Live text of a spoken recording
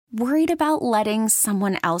Worried about letting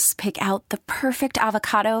someone else pick out the perfect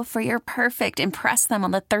avocado for your perfect impress them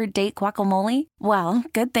on the third date guacamole? Well,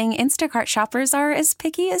 good thing Instacart shoppers are as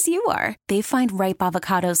picky as you are. They find ripe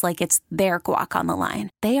avocados like it's their guac on the line.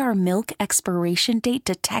 They are milk expiration date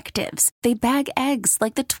detectives. They bag eggs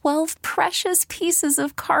like the 12 precious pieces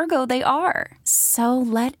of cargo they are. So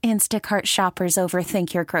let Instacart shoppers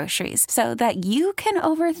overthink your groceries so that you can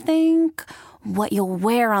overthink what you'll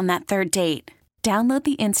wear on that third date. Download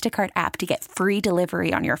the Instacart app to get free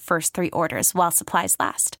delivery on your first 3 orders while supplies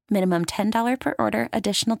last. Minimum $10 per order.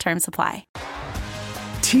 Additional terms apply.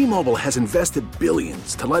 T-Mobile has invested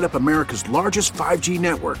billions to light up America's largest 5G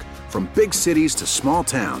network, from big cities to small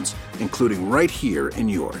towns, including right here in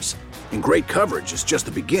yours. And great coverage is just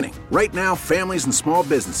the beginning. Right now, families and small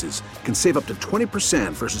businesses can save up to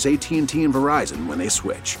 20% versus AT&T and Verizon when they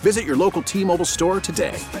switch. Visit your local T-Mobile store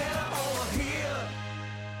today.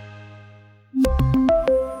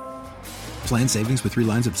 Plan savings with 3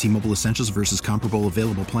 lines of T-Mobile Essentials versus comparable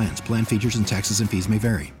available plans. Plan features and taxes and fees may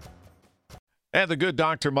vary. And the good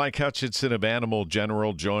Dr. Mike Hutchinson of Animal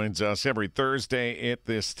General joins us every Thursday at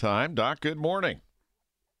this time. Doc, good morning.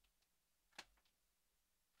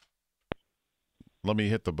 Let me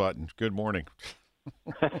hit the button. Good morning.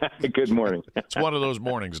 Good morning. It's one of those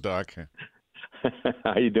mornings, Doc.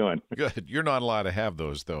 How you doing? Good. You're not allowed to have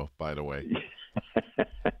those, though, by the way.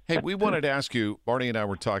 Hey, we wanted to ask you, Marty and I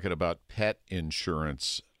were talking about pet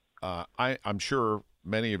insurance. I'm sure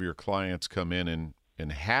many of your clients come in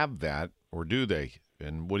and have that, or do they?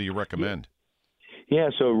 And what do you recommend? Yeah,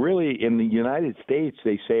 so really in the United States,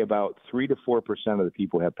 they say about 3 to 4% of the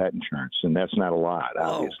people have pet insurance, and that's not a lot,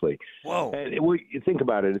 obviously. Whoa. And you think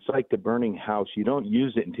about it, it's like the burning house. You don't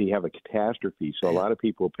use it until you have a catastrophe. So a lot of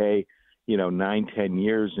people pay, 9, 10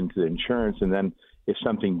 years into the insurance, and then if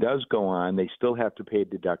something does go on, they still have to pay a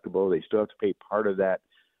deductible. They still have to pay part of that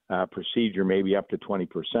procedure, maybe up to 20%.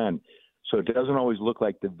 So it doesn't always look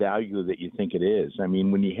like the value that you think it is. I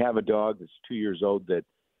mean, when you have a dog that's 2 years old that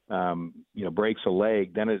breaks a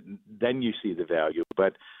leg, then you see the value.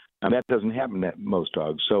 But that doesn't happen to most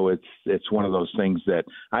dogs. So it's one of those things that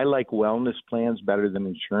I like wellness plans better than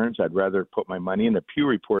insurance. I'd rather put my money in. The Pew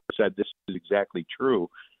report said this is exactly true.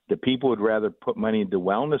 That people would rather put money into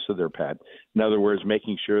wellness of their pet. In other words,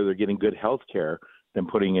 making sure they're getting good health care than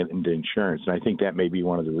putting it into insurance. And I think that may be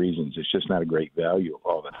one of the reasons. It's just not a great value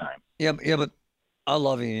all the time. Yeah, but I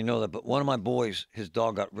love you, you know that. But one of my boys, his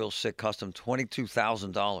dog got real sick, cost him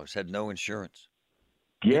 $22,000, had no insurance.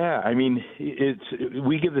 Yeah, I mean,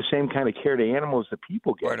 we give the same kind of care to animals that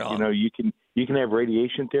people get. Right on. You can have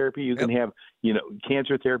radiation therapy, you can have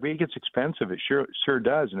cancer therapy. It gets expensive. It sure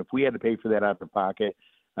does. And if we had to pay for that out of pocket,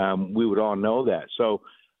 we would all know that. So,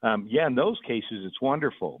 in those cases, it's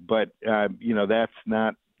wonderful. But, that's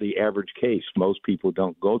not the average case. Most people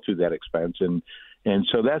don't go through that expense. And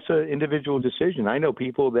so that's an individual decision. I know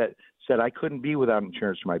people that said, I couldn't be without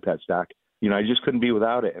insurance for my pets, Doc. I just couldn't be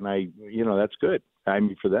without it. And that's good. I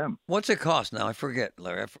mean, for them. What's it cost now? I forget,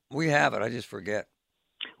 Larry. We have it. I just forget.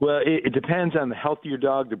 Well, it depends on the health of your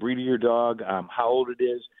dog, the breed of your dog, how old it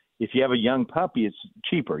is. If you have a young puppy, it's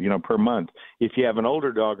cheaper, per month. If you have an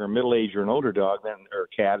older dog or middle-aged or an older dog or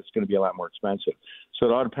cat, it's going to be a lot more expensive. So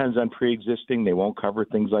it all depends on pre-existing. They won't cover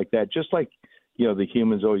things like that. Just like, the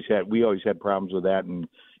humans always had. We always had problems with that. And,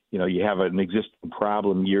 you have an existing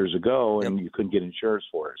problem years ago and you couldn't get insurance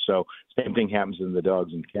for it. So same thing happens in the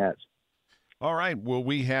dogs and cats. All right. Well,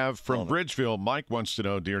 we have from Bridgeville, Mike wants to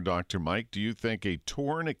know, dear Dr. Mike, do you think a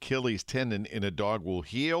torn Achilles tendon in a dog will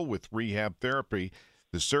heal with rehab therapy?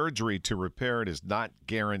 The surgery to repair it is not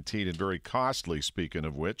guaranteed and very costly, speaking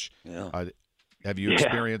of which. Yeah. Have you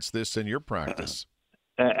experienced this in your practice?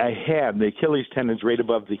 I have. The Achilles tendon is right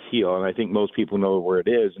above the heel, and I think most people know where it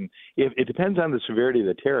is. And it depends on the severity of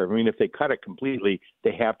the tear. I mean, if they cut it completely,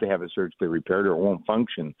 they have to have it surgically repaired or it won't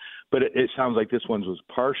function. But it sounds like this one was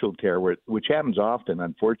partial tear, which happens often,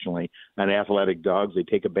 unfortunately, on athletic dogs. They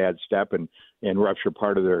take a bad step and rupture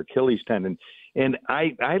part of their Achilles tendon. And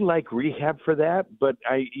I like rehab for that, but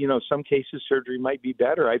some cases surgery might be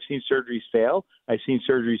better. I've seen surgeries fail. I've seen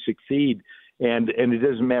surgery succeed, and it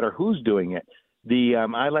doesn't matter who's doing it.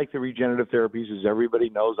 I like the regenerative therapies, as everybody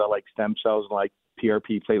knows. I like stem cells, like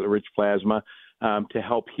PRP, platelet-rich plasma, to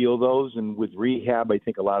help heal those. And with rehab, I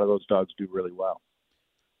think a lot of those dogs do really well.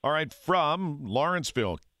 All right, from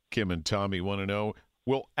Lawrenceville, Kim and Tommy want to know,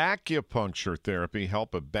 will acupuncture therapy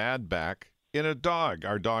help a bad back in a dog?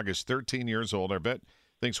 Our dog is 13 years old. I bet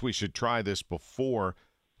thinks we should try this before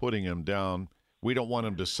putting him down. We don't want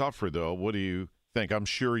him to suffer, though. What do you think? I'm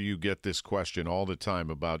sure you get this question all the time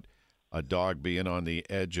about a dog being on the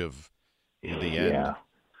edge of the end.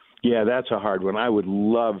 Yeah, that's a hard one. I would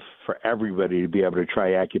love for everybody to be able to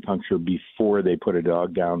try acupuncture before they put a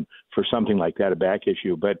dog down for something like that, a back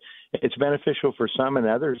issue. But it's beneficial for some, and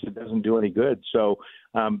others it doesn't do any good. So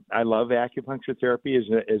I love acupuncture therapy as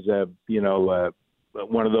a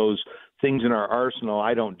one of those things in our arsenal.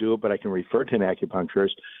 I don't do it, but I can refer to an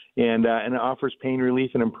acupuncturist, and it offers pain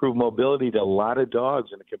relief and improved mobility to a lot of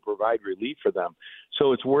dogs, and it can provide relief for them.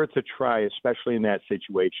 So it's worth a try, especially in that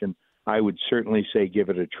situation. I would certainly say give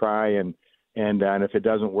it a try, and if it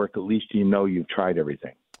doesn't work, at least you know you've tried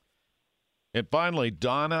everything. And finally,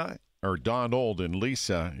 Donald and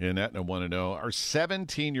Lisa in Etna want to know, our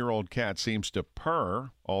 17-year-old cat seems to purr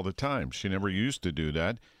all the time. She never used to do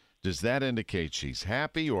that. Does that indicate she's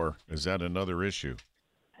happy, or is that another issue?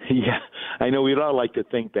 Yeah, I know we'd all like to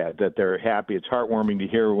think that they're happy. It's heartwarming to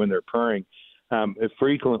hear when they're purring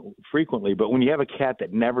frequently. But when you have a cat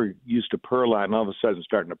that never used to purr a lot and all of a sudden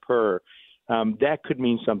starting to purr, that could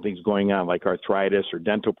mean something's going on, like arthritis or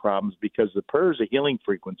dental problems, because the purr is a healing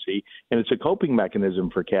frequency, and it's a coping mechanism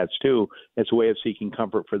for cats too. It's a way of seeking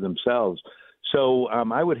comfort for themselves. So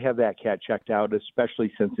I would have that cat checked out,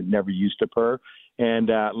 especially since it never used to purr. And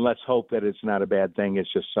let's hope that it's not a bad thing.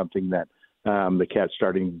 It's just something that the cat's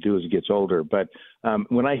starting to do as it gets older. But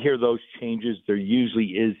when I hear those changes, there usually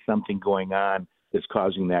is something going on that's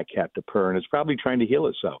causing that cat to purr, and it's probably trying to heal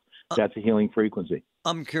itself. That's a healing frequency.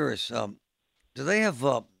 I'm curious. Do they have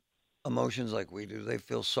emotions like we do? Do they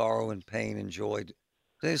feel sorrow and pain and joy? Do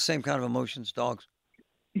they have the same kind of emotions, dogs?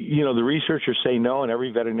 You know, the researchers say no, and every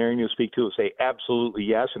veterinarian you speak to will say absolutely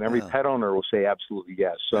yes, and every pet owner will say absolutely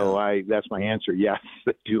yes. So that's my answer. Yes,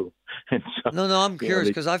 they do. And so, no, I'm curious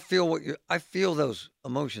because I feel those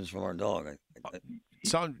emotions from our dog.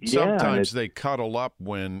 Sometimes they cuddle up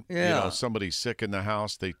when somebody's sick in the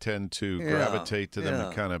house. They tend to gravitate to them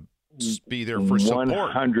and kind of be there for support.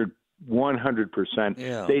 100%.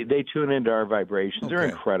 Yeah. They tune into our vibrations. Okay. They're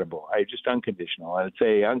incredible. Just unconditional. It's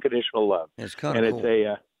a unconditional love. It's kind of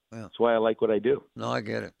cool. That's why I like what I do. No, I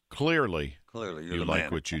get it. Clearly, you're you the like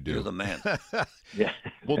man. what you do. You're the man. Yeah.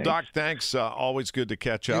 Well, Doc, thanks. Always good to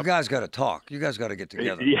catch up. You guys got to talk. You guys got to get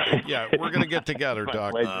together. Yeah, we're going to get together,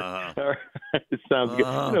 Doc. Sounds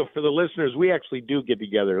good. For the listeners, we actually do get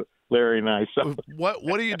together, Larry and I. So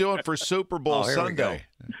what are you doing for Super Bowl Sunday?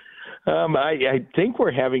 I think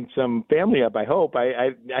we're having some family up, I hope.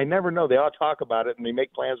 I never know. They all talk about it, and they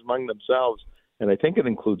make plans among themselves, and I think it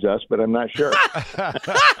includes us, but I'm not sure.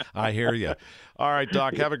 I hear you. All right,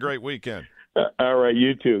 Doc, have a great weekend. All right,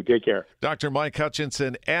 you too. Take care. Dr. Mike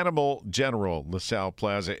Hutchinson, Animal General, LaSalle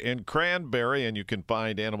Plaza in Cranberry, and you can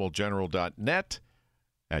find animalgeneral.net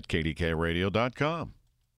at kdkradio.com.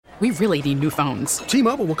 We really need new phones.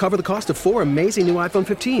 T-Mobile will cover the cost of 4 amazing new iPhone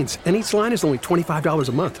 15s, and each line is only $25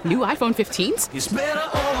 a month. New iPhone 15s? It's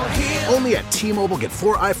better over here. Only at T-Mobile, get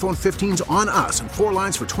 4 iPhone 15s on us and 4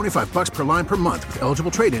 lines for $25 per line per month with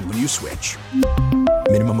eligible trade-in when you switch.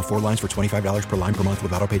 Minimum of 4 lines for $25 per line per month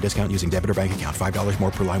with autopay discount using debit or bank account. $5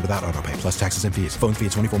 more per line without autopay, plus taxes and fees. Phone fee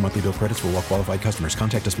at 24 monthly bill credits for well-qualified customers.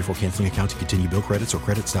 Contact us before canceling account to continue bill credits or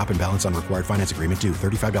credit stop and balance on required finance agreement due.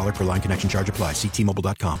 $35 per line connection charge applies. See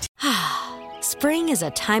T-Mobile.com. Spring is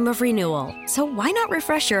a time of renewal, so why not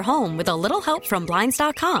refresh your home with a little help from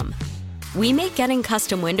Blinds.com? We make getting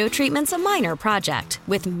custom window treatments a minor project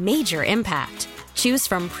with major impact. Choose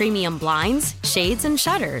from premium blinds, shades, and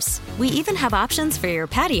shutters. We even have options for your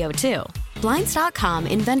patio, too. Blinds.com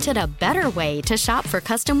invented a better way to shop for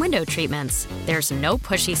custom window treatments. There's no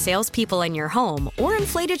pushy salespeople in your home or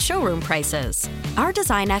inflated showroom prices. Our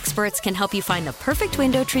design experts can help you find the perfect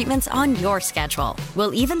window treatments on your schedule.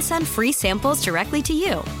 We'll even send free samples directly to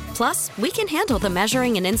you. Plus, we can handle the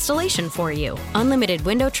measuring and installation for you. Unlimited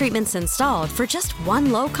window treatments installed for just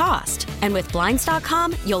one low cost. And with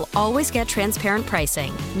Blinds.com, you'll always get transparent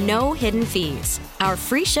pricing. No hidden fees. Our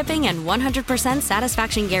free shipping and 100%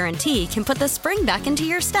 satisfaction guarantee can put the spring back into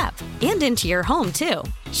your step and into your home, too.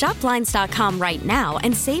 Shop Blinds.com right now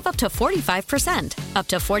and save up to 45%. Up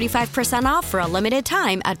to 45% off for a limited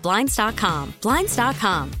time at Blinds.com.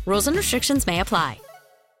 Blinds.com. Rules and restrictions may apply.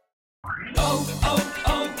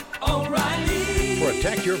 O'Reilly.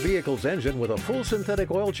 Protect your vehicle's engine with a full synthetic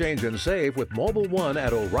oil change and save with Mobile One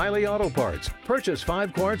at O'Reilly Auto Parts. Purchase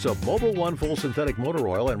 5 quarts of Mobile One full synthetic motor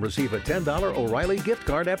oil and receive a $10 O'Reilly gift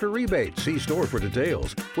card after rebate. See store for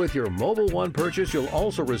details. With your Mobile One purchase, you'll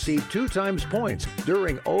also receive 2 times points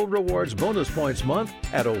during O Rewards Bonus Points Month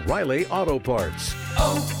at O'Reilly Auto Parts.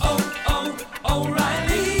 O'Reilly.